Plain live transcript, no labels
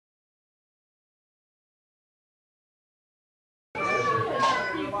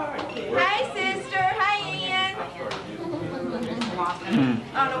I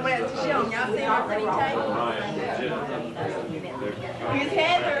don't know what else to show them. Y'all see our pretty tape? Here's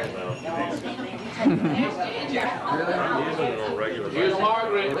Heather. Here's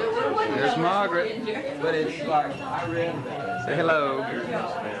Margaret. There's Margaret. But it's like, I read that. Say hello.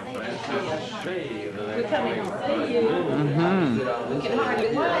 We're coming to see you. We can hardly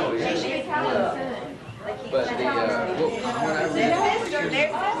wait. She should come. But the, when I read Their sister, their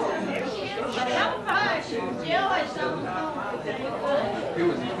sister. Don't push. Jill is so it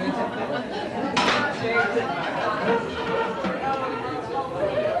was expensive.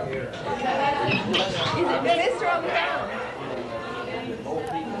 Is it the sister on the phone?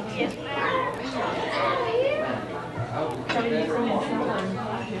 Yes,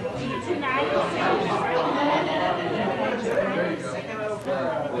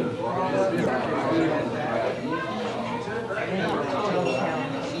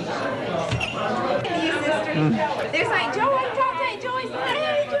 There's Aunt Joy. Talk to Aunt Joy.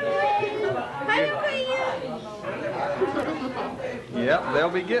 Hey, Joy. Hi, Queen. Yep, they'll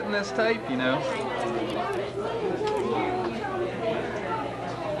be getting this tape, you know.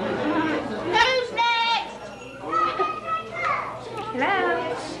 Who's next? Hello.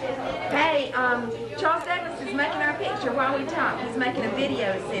 Hey, Charles Douglas is making our picture while we talk. He's making a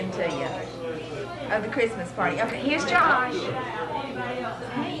video to send to you of the Christmas party. Okay, here's Josh.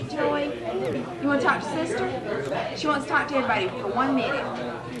 Hey, Joy. You want to talk to Sister? She wants to talk to everybody for 1 minute.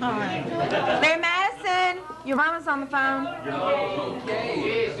 All right. There, Madison. Your mama's on the phone.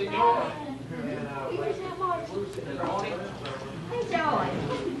 Okay, senor. Hey, Joy.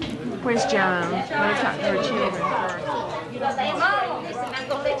 Where's Joan? Want to talk to her children first. Mom, listen, I'm going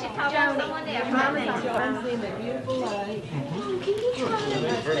to let you talk to someone else. Mama's on the phone.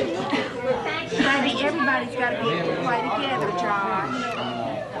 Baby, everybody's got to be play together, Josh.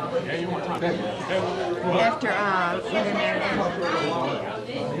 After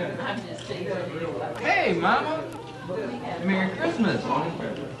Hey, Mama. Merry Christmas.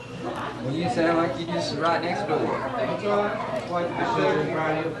 Well, you sound like you just right next door. That's all right. Like the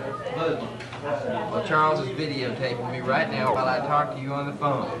well, Charles is videotaping me right now while I talk to you on the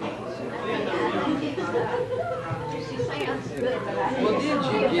phone. Well, did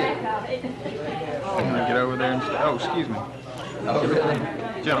you get it? I'm gonna get over there and oh, excuse me. Oh, really?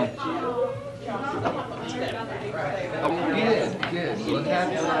 Joan. Oh, good, good. Look how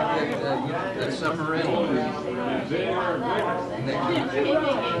you like that summer rental.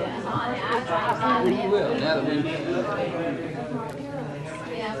 We will, now that we...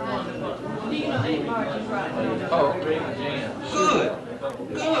 Oh, good, good.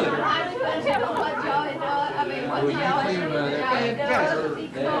 Well, you clean about that.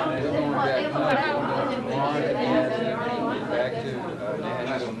 Back to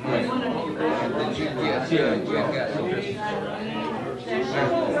national money. That you get, you got some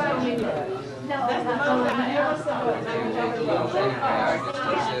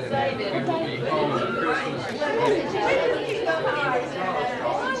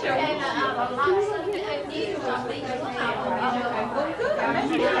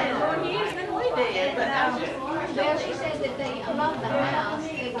She said that they above the house.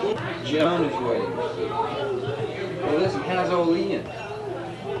 Joan is waiting. Well, listen, how's old Ian?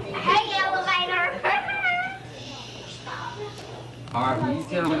 Hey, elevator! All right, will you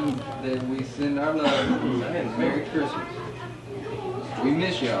tell him that we send our love and Merry Christmas? We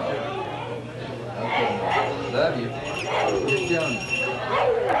miss y'all. Okay, love you. Just tell him.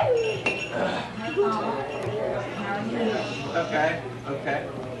 Okay, okay.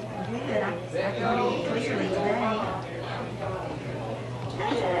 Good. I thought it clearly today.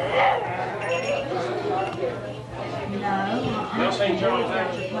 No. Y'all seen Charlie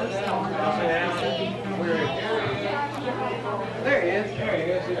Jackson? There he is. There he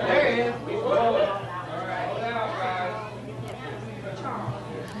is. There he is.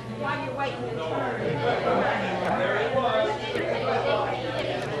 While you're waiting to turn.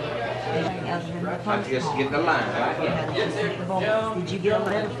 I just get the line, right? Did you get a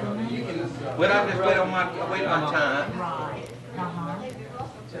letter from me? Well, I just wait on my time. Right.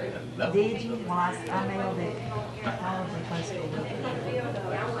 Did you? Well, I mailed it. Probably posted it.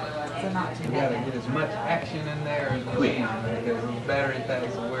 So not too You gotta bad. get as much action in there as we can because the battery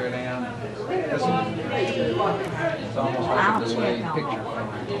things will wear down. It's almost like I'll a delayed check on picture it. from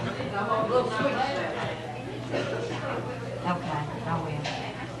it. Okay, I will.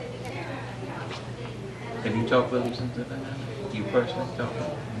 Have you talked with him since then? You personally talked with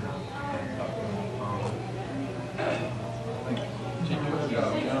him?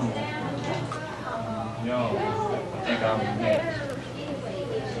 Yo, I think I'm next.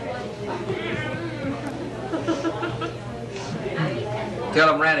 Tell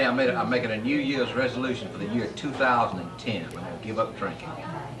them, Randy, I'm making a New Year's resolution for the year 2010. I'm going to give up drinking.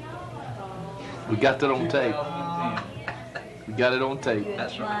 We got that on tape. We got it on tape.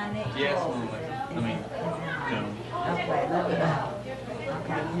 That's right. Yes. I mean, Okay, let me know.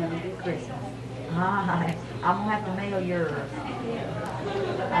 Okay, you have a good Christmas. Alright, I'm gonna have to mail yours.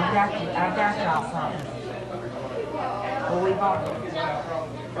 I've got y'all something. Well, we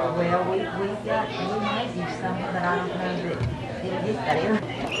made you something, but I don't know that it'll get there.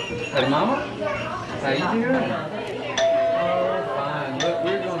 Hey, Mama. How you doing? Oh, fine. Look, we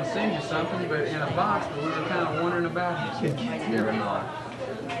were going to send you something, but in a box, but we were kind of wondering about it. Never mind.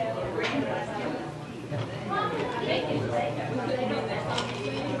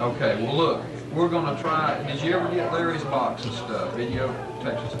 Okay, well, look, we're going to try. Did you ever get Larry's box of stuff? Video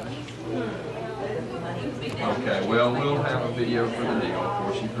Texas? Okay, well, we'll have a video for the deal. Of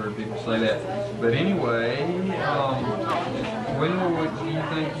course, you've heard people say that. But anyway, when do you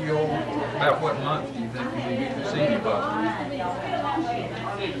think about what month do you think you'll be seeing your box?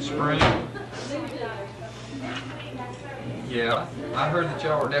 Spring? Yeah, I heard that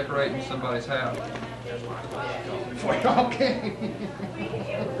y'all were decorating somebody's house. For y'all came.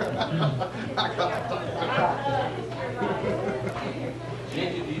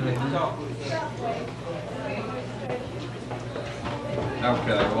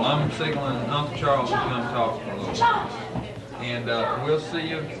 Okay, well, I'm signaling Uncle Charles to come talk for a little bit. And we'll see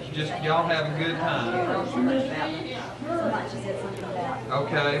you. Just y'all have a good time.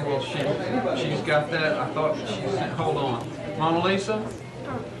 Okay, well, she's got that. I thought she said, hold on. Mona Lisa,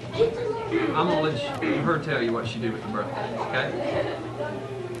 I'm going to let her tell you what she did with the birthday, okay?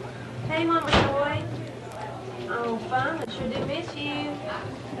 Hey, Mama Joy. Oh, fine. I sure did miss you.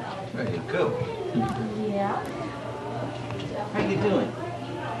 there you go. Yeah. How you doing?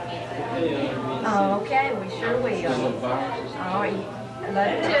 Oh, okay, we sure will. Oh,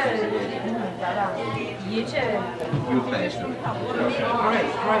 love you too. Bye-bye. You too. You're fast doing it.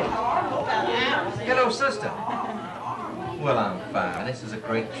 Great. Hello, sister. Well, I'm fine. This is a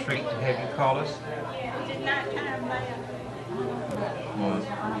great treat to have you call us.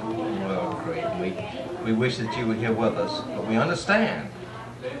 Well, great. We wish that you were here with us, but we understand.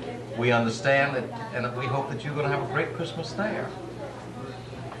 We understand that, and we hope that you're going to have a great Christmas there.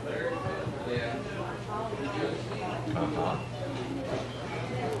 Uh-huh.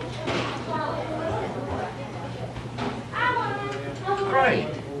 Great.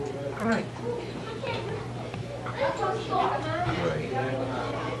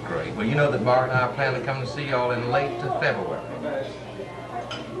 Well, you know that Bart and I plan to come to see y'all in late February.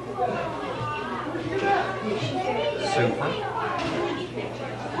 Super.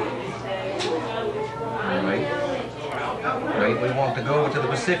 Great. We want to go to the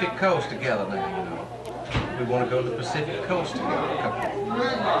Pacific Coast together now, you know. We want to go to the Pacific Coast together.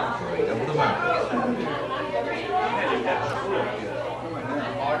 Great, over the mountains.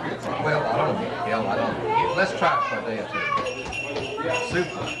 Well, I don't know. Let's try it for a day or two.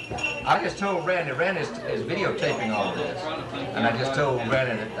 Super. I just told Randy is videotaping all of this. And I just told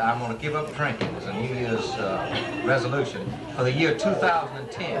Randy that I'm going to give up drinking as a New Year's resolution for the year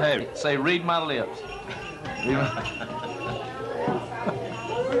 2010. Hey, say, read my lips.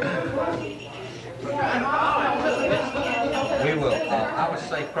 We will, I would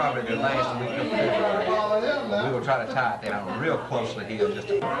say probably the last week of February. We will try to tie it down real closely here.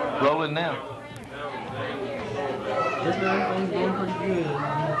 Rolling now. This everything's going pretty good.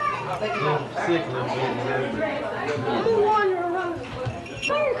 I'm sick a little bit.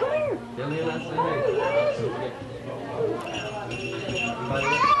 Come here. Tell me what I say.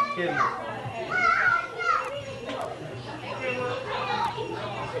 Hey.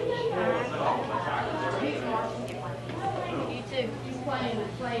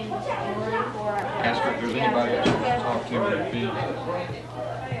 Ask if there's anybody else you want to talk to in the field.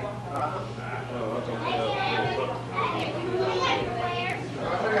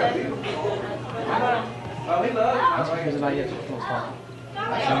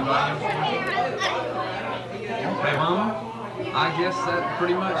 Hey, Mama, I guess that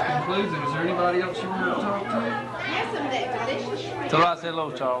pretty much concludes it. Is there anybody else you want to talk to? Tell her I said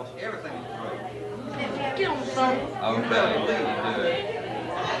hello, Charles. Get on the phone. Okay, good.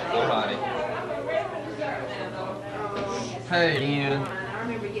 Alrighty. Hey, Ian.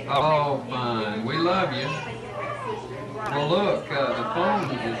 Oh, fine. We love you. Well, look, the phone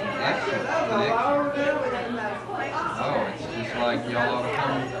is an excellent connection. Oh, it's just like y'all ought to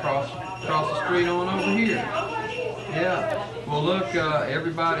come across the street on over here. Yeah. Well, look,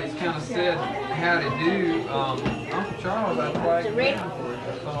 everybody's kind of said how to do. Uncle Charles, I'd like to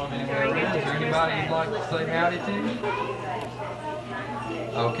saw him anywhere around. Is there anybody you'd like to say howdy to?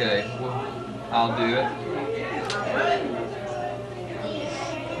 Okay, well, I'll do it.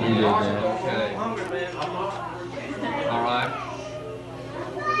 You did that. Okay. All right.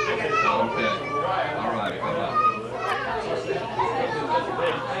 Okay. All right. Bye-bye.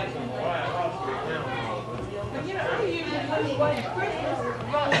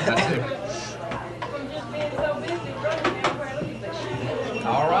 That's it.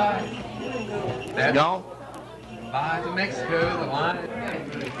 All right. That's Gone? bye to Mexico. The line.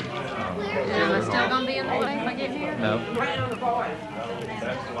 Am I still gonna be in the way if I get here? No.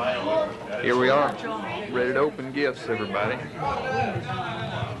 Here we are, ready to open gifts, everybody.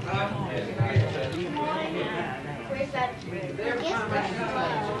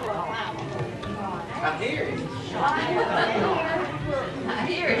 I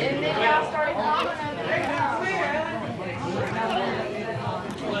hear it. And then y'all started talking over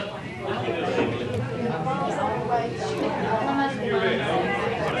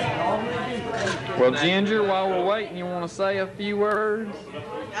Well, Ginger, while we're waiting, you want to say a few words?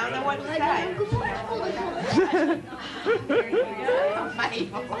 I don't know what to say.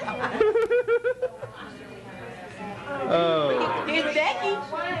 Oh. Here's Becky.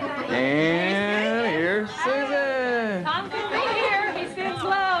 And here's Susan. Tom can be here. He sends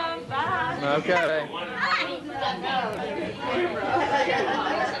love. Bye. Okay.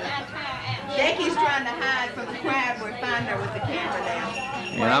 Becky's trying to hide from the crowd. We'll find her with the camera down.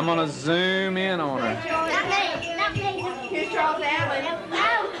 And I'm going to zoom in on her. Here's Charles Allen.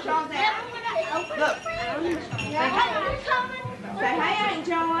 Charles Allen. Look. Say, hey, Aunt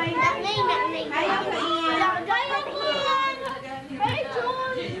Joy. Hey, Uncle Ian. Hey,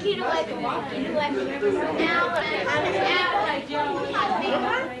 George. Get away from me. Get away from me.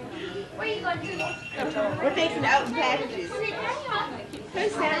 Where are you going to? We're fixing to open packages.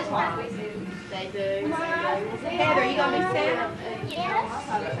 Who's Santa? They do. Heather, you gonna be Santa?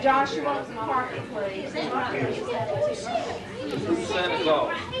 Yes. Joshua, parking, please. Santa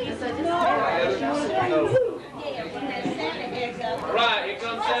Claus. Right, here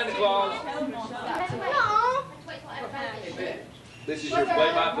comes Santa Claus. This is your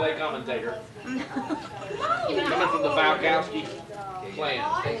play-by-play commentator. Coming from the Valkowski clan.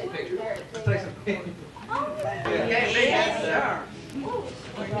 Take some pictures. Yes, sir.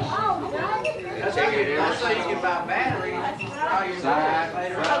 That's how you can buy batteries. All your side, Oh,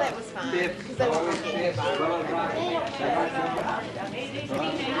 that was fine. Because they were forgetting about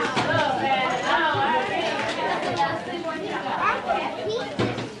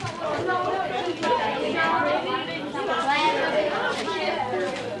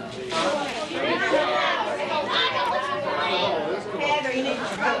Heather, you need to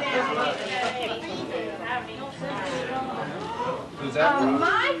slow down. Who's that from?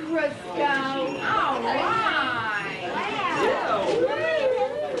 Microscope. All right.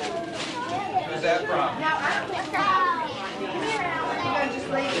 Who's that from? No, I don't think so. You're going to just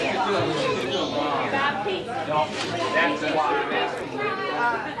leave it. Buy pizza. That's why I'm asking.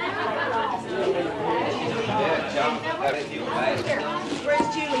 Yeah, John. Where's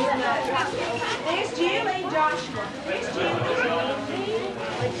Julie's nut? There's Julie, Joshua. There's Julie.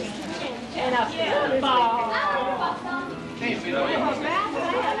 And a football.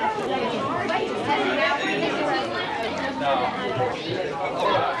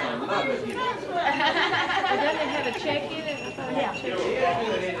 Doesn't it have a check in it? I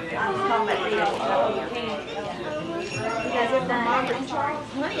thought it had a check in Because it's the Margaret and Charles.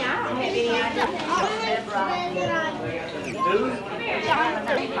 Honey, I don't have any idea.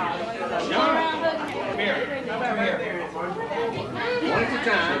 Come here. One at a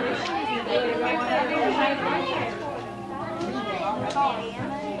time.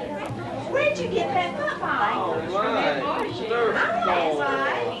 Where'd you get that football?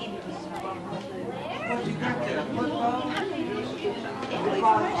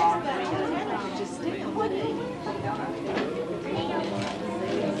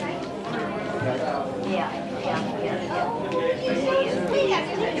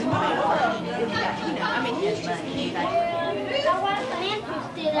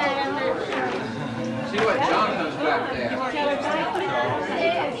 See what Jonathan's got there.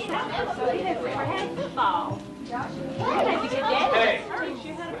 Hey.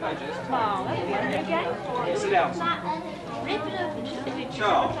 Sit down.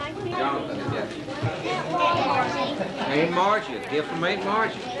 Charles. Jonathan, yeah. Aunt Margie, a gift from Aunt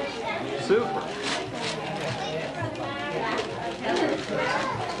Margie. Super.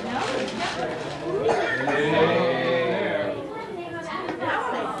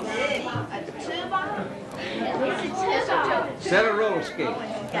 Set a roller skate.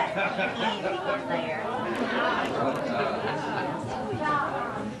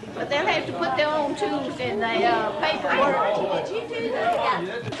 But they'll have to put their own tools in the paperwork. Did you do that?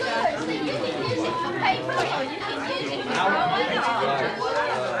 Good. See, you can use it for paper or you can use it for drawing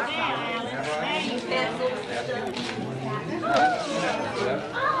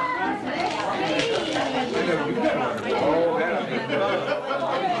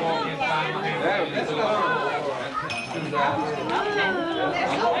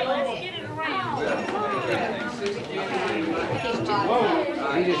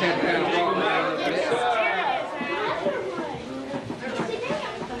You just have to kind of walk around a little bit.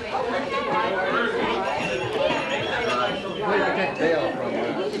 Where did you get that bell from?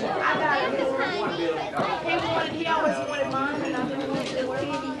 He always wanted mine and I didn't want to do it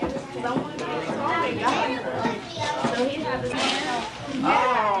because I wanted to get started. So he had his hand.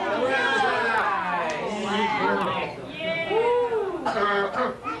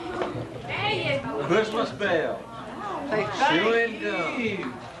 Christmas bell. Chewing gum.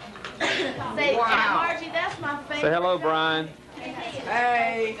 Say, Margie, that's my favorite. Say hello, Brian.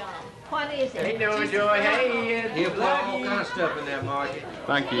 Hey. What is it? Hey, doing, Joy. Hey, He'll put all kind of stuff in there, Margie.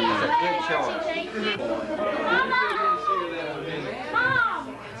 Thank you. Good choice.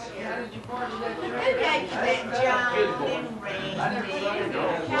 Mom! Who gave you that, John?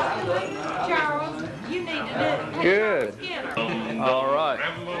 Charles, you need to do it. Good. Skinner. All right.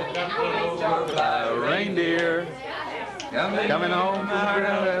 Reindeer coming home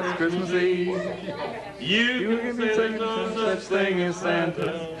it's Christmas Eve. You can be saying no such thing as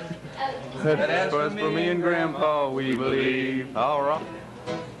Santa. That's for me and Grandpa, we believe. All right.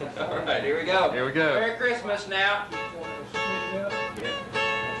 All right, here we go. Here we go. Merry Christmas now.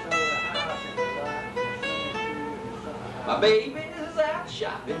 My baby's out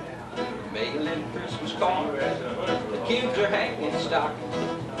shopping, mailing Christmas cards. The kids are hanging stockings,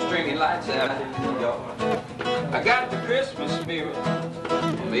 stringing lights out in the yard. I got the Christmas spirit,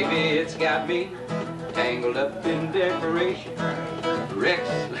 maybe it's got me tangled up in decoration. Rex,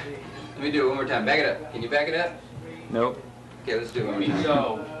 let me do it one more time. Back it up. Can you back it up? Nope. Okay, let's do it one more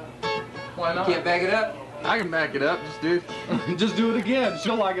time. Why You can't back it up? I can back it up. Just do it again.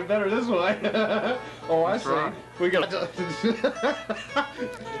 She'll like it better this way. Oh, I That's see. right. We got.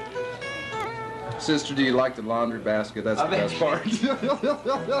 Sister, do you like the laundry basket? That's the best part.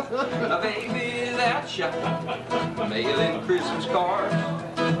 My baby's out shopping, mailing Christmas cards.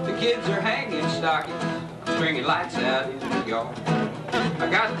 The kids are hanging stockings, stringing lights out in the yard. I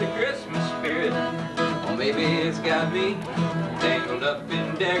got the Christmas spirit, or maybe it's got me tangled up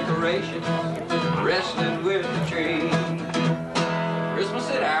in decorations, wrestling with the tree. Christmas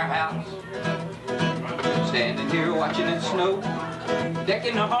at our house, standing here watching it snow,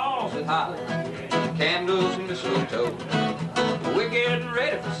 decking the halls with holly, candles and mistletoe. We're getting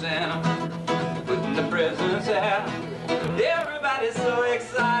ready for Santa, putting the presents out. Everybody's so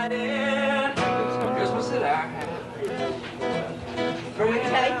excited. Christmas at our house.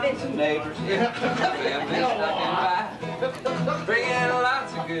 Friends and neighbors, family stopping by, bringing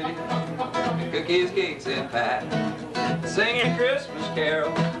lots of goodies, cookies, cakes, and pie. Singing Christmas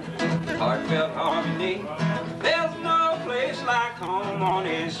carols, heartfelt harmony. There's no place like home on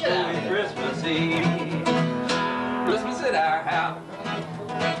this holy Christmas Eve. Christmas at our house,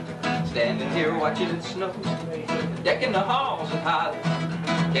 standing here watching it snow, decking the halls with holly,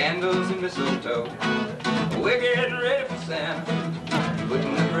 candles and mistletoe. We're getting ready for Santa,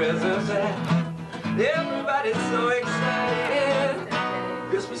 putting the presents out. Everybody's so excited.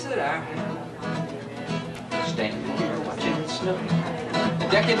 Christmas at our house, standing here watching it snow,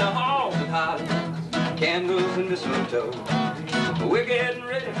 decking the halls with holly, candles and mistletoe. We're getting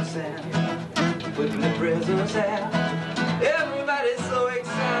ready for Santa, putting the presents out. Everybody's so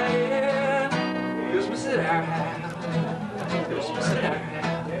excited. Christmas at our house, Christmas at our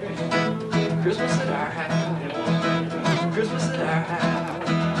house, Christmas at our house, Christmas at our house.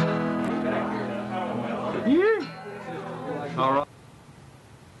 Yeah. All right.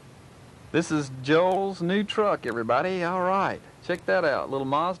 This is Joel's new truck, everybody. All right. Check that out. Little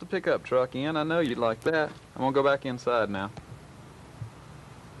Mazda pickup truck in. I know you'd like that. I'm going to go back inside now.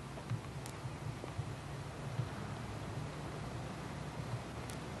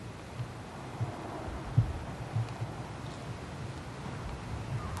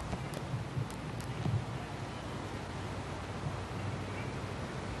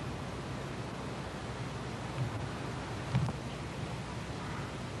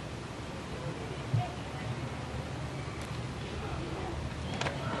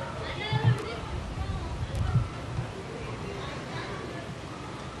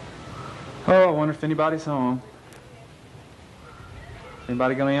 Oh, I wonder if anybody's home.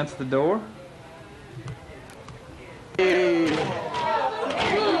 Anybody gonna answer the door? Hey.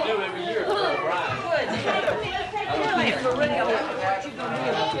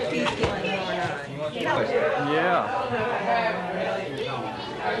 He's getting worn on. Yeah.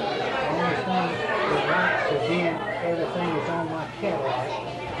 Again, everything is on my Cadillac.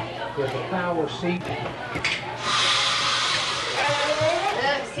 There's a power seat.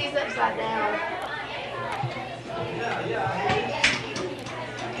 Look, she's upside down.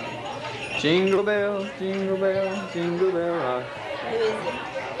 Jingle bell, jingle bell, jingle bell rock.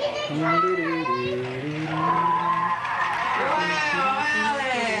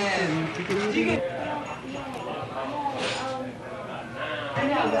 Who is it?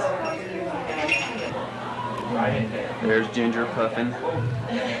 There's Ginger puffing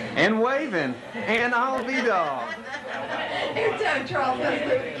and waving, and I'll be dog. Every time Charles goes through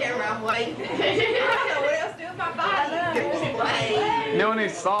the camera, I'm waving. I don't know what else to do with my body. You know any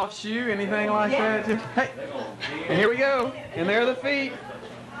soft shoe, anything like that? Hey, and here we go, and there are the feet.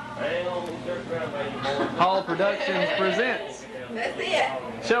 Hall Productions presents. That's it.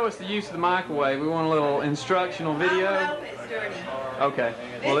 Show us the use of the microwave. We want a little instructional I video. don't know if it's dirty. Okay.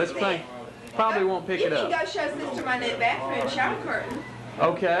 Well, this thing probably won't pick it You up. can go show Sister my new bathroom shower curtain.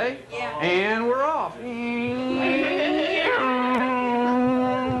 Okay. Yeah. And we're off.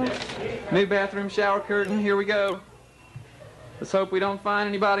 New bathroom shower curtain. Here we go. Let's hope we don't find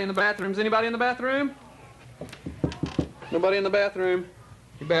anybody in the bathrooms. Anybody in the bathroom? Nobody in the bathroom.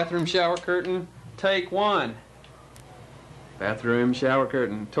 Your bathroom shower curtain. Take one. Bathroom shower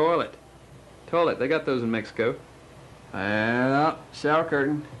curtain. Toilet. Toilet. They got those in Mexico. And shower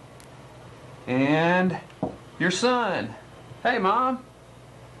curtain. And your son. Hey, Mom.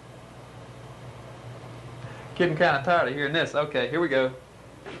 Getting kind of tired of hearing this. Okay, here we go.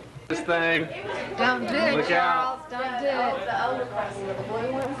 This thing. Don't do it, Look Charles. out. Don't do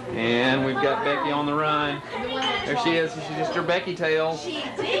it. And we've got Becky on the run. There she is. She's just her Becky tail. She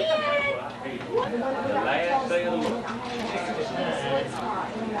did.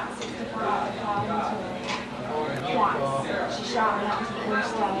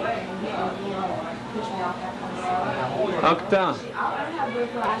 Uncle Tom.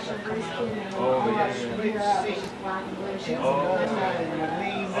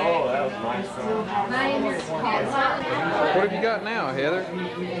 Oh, that was nice. What have you got now, Heather?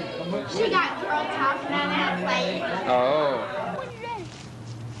 She got girl talking on how to play it. Oh.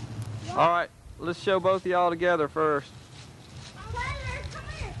 All right, let's show both of y'all together first. Tyler, come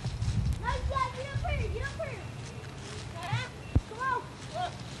here. No, Dad, get up here. Get up here. Come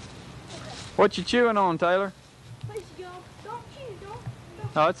on. What you chewing on, Taylor? Please go. Don't chew. Don't.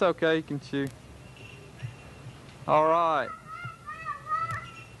 Oh, it's okay. You can chew. All right.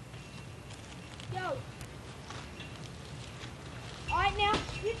 Go. All right, now.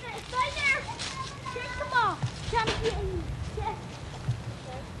 You stay there. Kick the ball. Try to get in. Yes.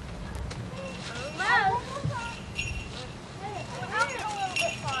 Hello. A little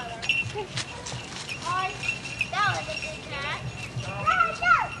bit farther. All right. That was a good catch.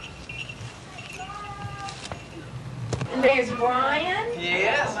 And there's Brian.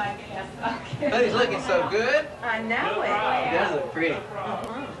 Yes. But he's looking so good. I know He it. does look pretty.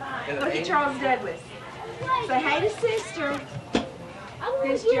 Look at Charles Douglas. Say hey to sister.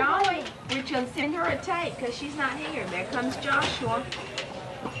 There's Joey. We're going to send her a tape because she's not here. There comes Joshua.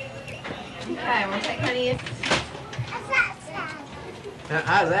 Okay, we'll take honey.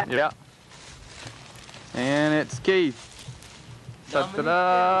 How's that? Yeah. And it's Keith.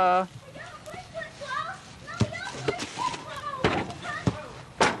 Ta-da-da.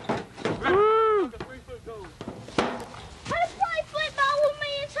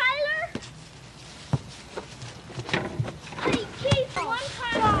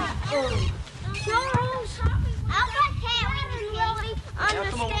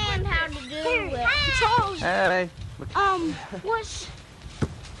 Hey. What's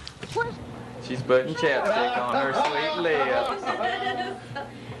She's putting chapstick on her sweet lips.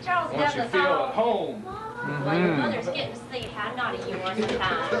 Charles Once you Douglas, feel at home. well, your mother's getting to see how naughty you are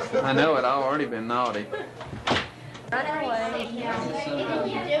sometimes. I know it. I've already been naughty. Run away. The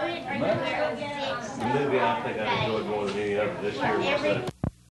movie I think I enjoyed more than any other this year was